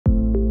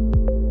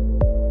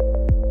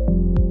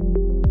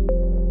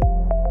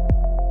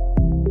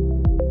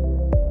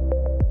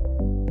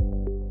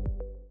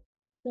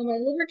my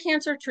liver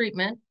cancer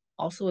treatment,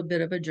 also a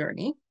bit of a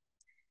journey.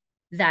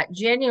 That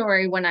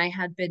January, when I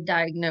had been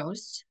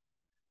diagnosed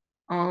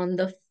on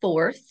the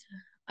 4th,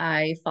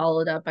 I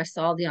followed up. I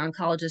saw the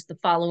oncologist the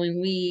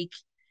following week.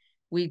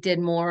 We did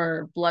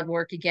more blood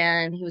work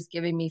again. He was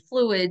giving me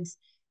fluids,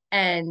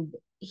 and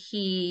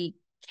he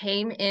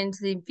came into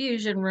the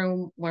infusion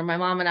room where my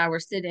mom and I were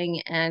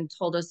sitting and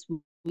told us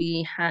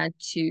we had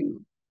to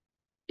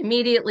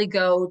immediately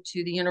go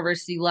to the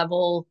university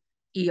level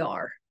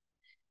ER,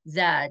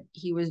 that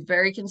he was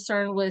very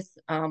concerned with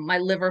my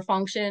liver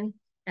function,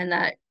 and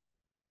that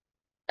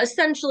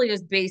essentially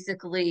was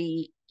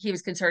basically he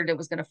was concerned it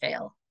was going to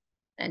fail,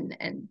 and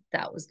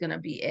that was going to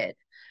be it.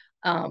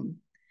 um,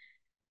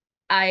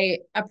 I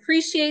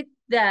appreciate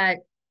that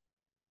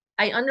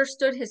I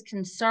understood his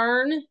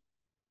concern,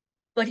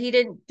 but he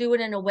didn't do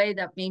it in a way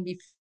that made me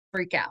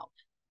freak out.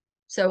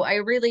 So I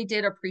really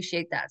did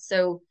appreciate that.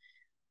 So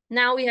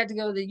now we had to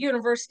go to the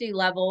university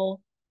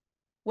level,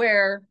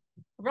 where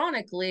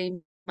ironically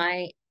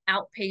my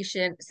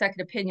outpatient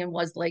second opinion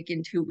was like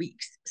in 2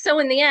 weeks. So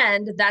in the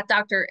end, that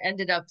doctor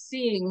ended up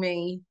seeing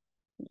me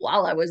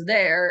while I was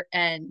there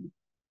and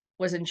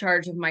was in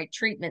charge of my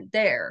treatment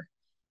there.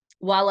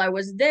 While I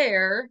was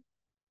there,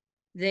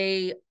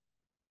 they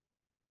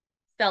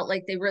felt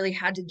like they really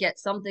had to get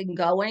something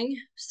going.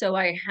 So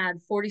I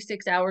had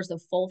 46 hours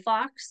of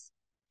FOLFOX,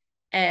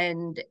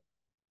 and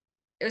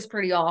it was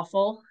pretty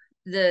awful.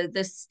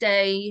 The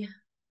stay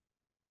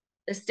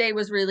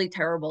was really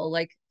terrible.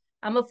 Like,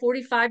 I'm a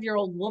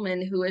 45-year-old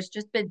woman who has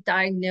just been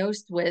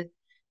diagnosed with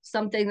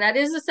something that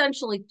is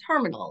essentially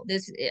terminal.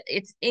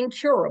 It's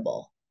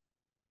incurable.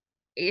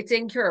 It's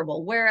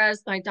incurable.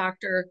 Whereas my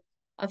doctor,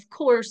 of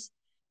course,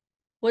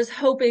 was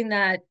hoping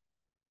that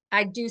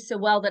I'd do so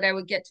well that I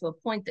would get to a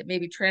point that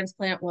maybe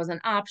transplant was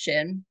an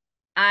option.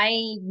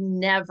 I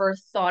never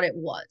thought it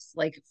was.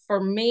 Like,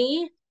 for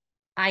me,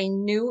 I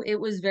knew it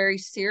was very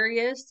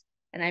serious,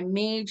 and I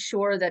made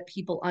sure that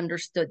people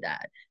understood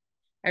that.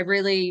 I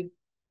really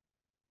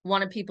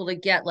wanted people to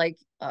get like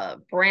a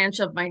branch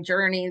of my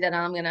journey that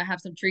I'm going to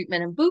have some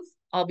treatment and boof,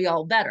 I'll be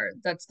all better.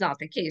 That's not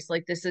the case.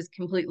 Like, this is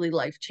completely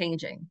life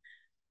changing.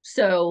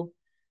 So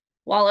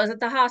while I was at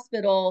the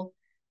hospital,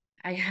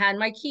 I had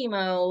my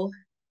chemo.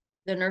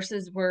 The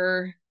nurses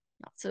were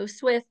not so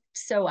swift.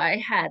 So I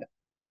had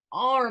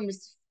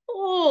arms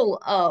full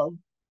of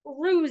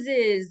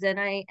bruises, and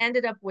I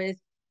ended up with,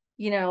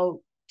 you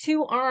know,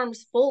 2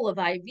 arms full of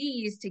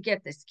IVs to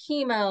get this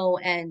chemo,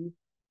 and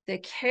the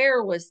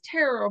care was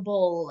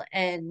terrible.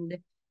 And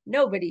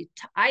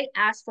I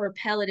asked for a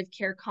palliative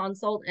care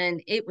consult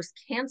and it was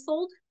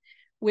canceled,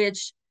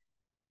 which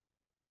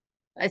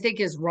I think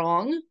is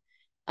wrong.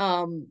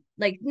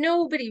 Like,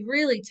 nobody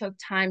really took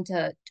time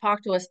to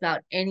talk to us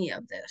about any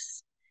of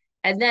this.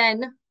 And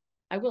then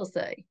I will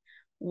say,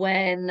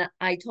 when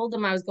I told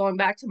them I was going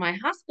back to my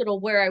hospital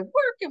where I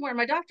work and where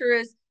my doctor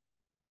is,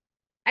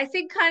 I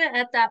think kind of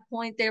at that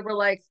point they were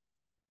like,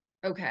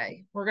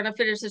 okay, we're going to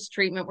finish this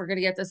treatment. We're going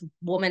to get this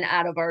woman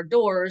out of our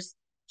doors.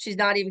 She's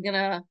not even going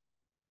to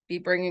be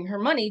bringing her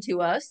money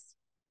to us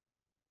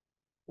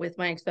with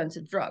my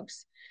expensive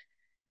drugs.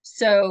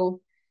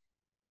 So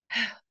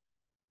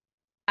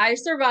I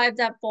survived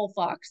that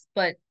FOLFOX,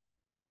 but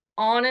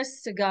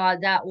honest to God,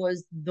 that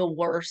was the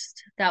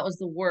worst. That was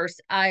the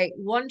worst.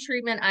 One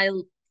treatment,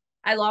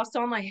 I lost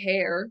all my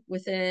hair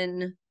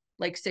within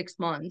like 6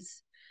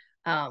 months.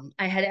 I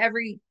had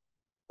every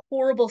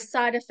horrible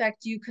side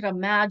effect you could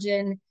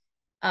imagine.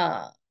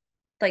 Uh,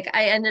 like,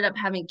 I ended up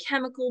having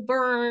chemical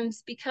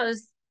burns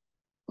because,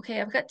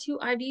 okay, I've got 2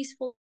 IVs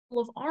full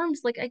of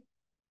arms. Like,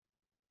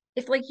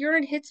 if like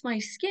urine hits my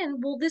skin,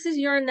 well, this is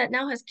urine that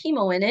now has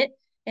chemo in it,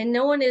 and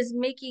no one is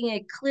making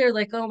it clear,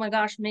 like, oh my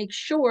gosh, make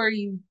sure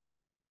you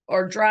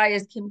are dry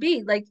as can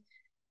be. Like,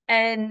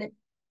 and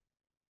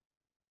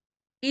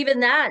even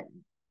that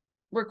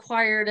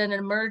required an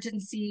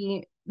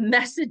emergency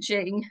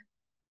messaging.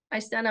 I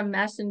sent a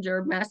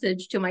messenger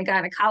message to my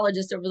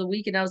gynecologist over the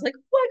weekend. I was like,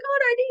 oh my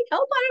God, I need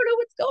help. I don't know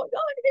what's going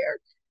on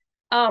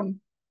here.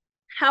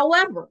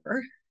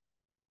 However,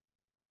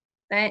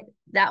 that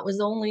that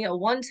was only a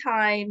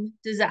one-time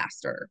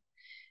disaster.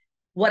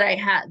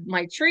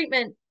 My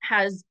treatment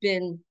has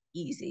been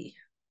easy.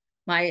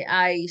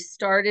 I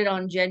started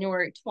on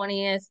January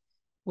 20th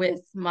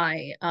with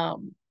my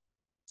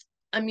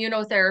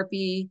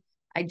immunotherapy.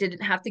 I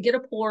didn't have to get a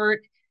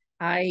port.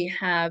 I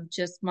have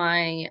just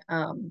my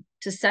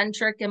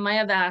Tecentriq and my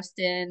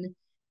Avastin,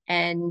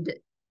 and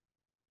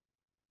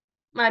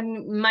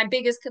my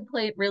biggest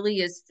complaint really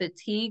is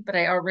fatigue, but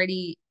I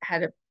already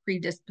had a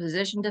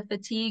predisposition to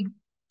fatigue.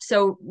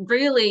 So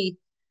really,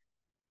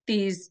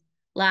 these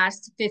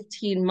last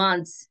 15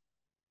 months,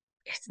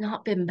 it's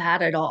not been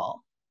bad at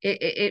all.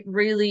 It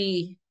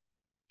really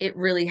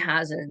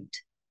hasn't.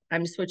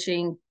 I'm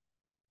switching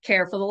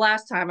care for the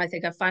last time. I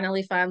think I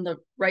finally found the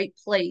right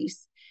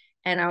place.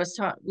 And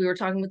we were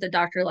talking with the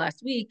doctor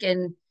last week,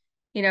 and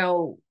you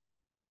know,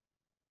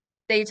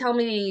 they tell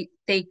me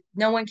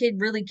no one can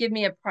really give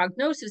me a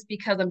prognosis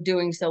because I'm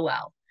doing so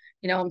well.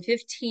 I'm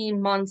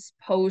 15 months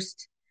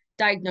post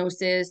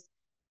diagnosis.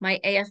 My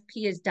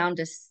AFP is down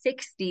to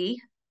 60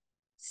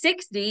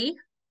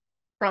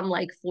 from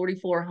like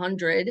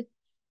 4,400.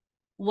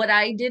 What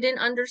I didn't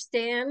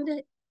understand,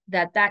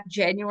 that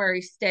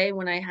January stay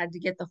when I had to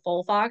get the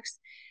FOLFOX,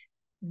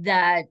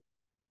 that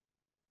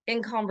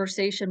in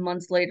conversation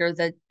months later,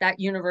 that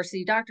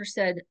university doctor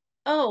said,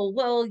 "Oh,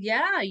 well,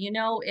 yeah,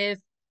 if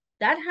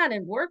that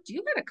hadn't worked,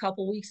 you got a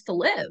couple weeks to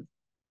live."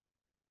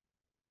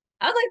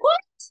 I was like,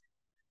 "What?"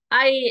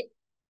 I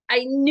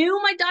I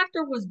knew my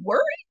doctor was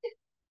worried,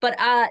 but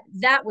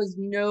that was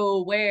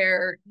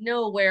nowhere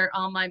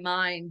on my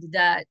mind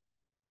that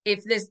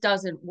if this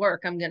doesn't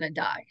work, I'm gonna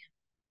die.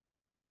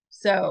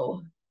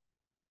 So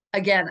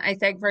again, I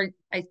thank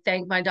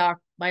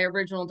my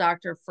original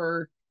doctor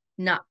for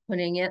not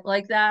putting it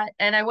like that.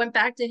 And I went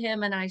back to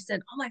him and I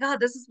said, "Oh my God,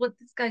 this is what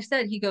this guy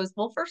said." He goes,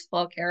 "Well, first of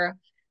all, Kara,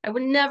 I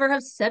would never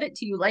have said it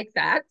to you like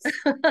that."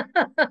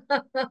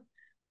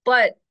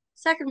 But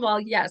second of all,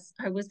 yes,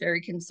 I was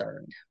very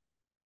concerned.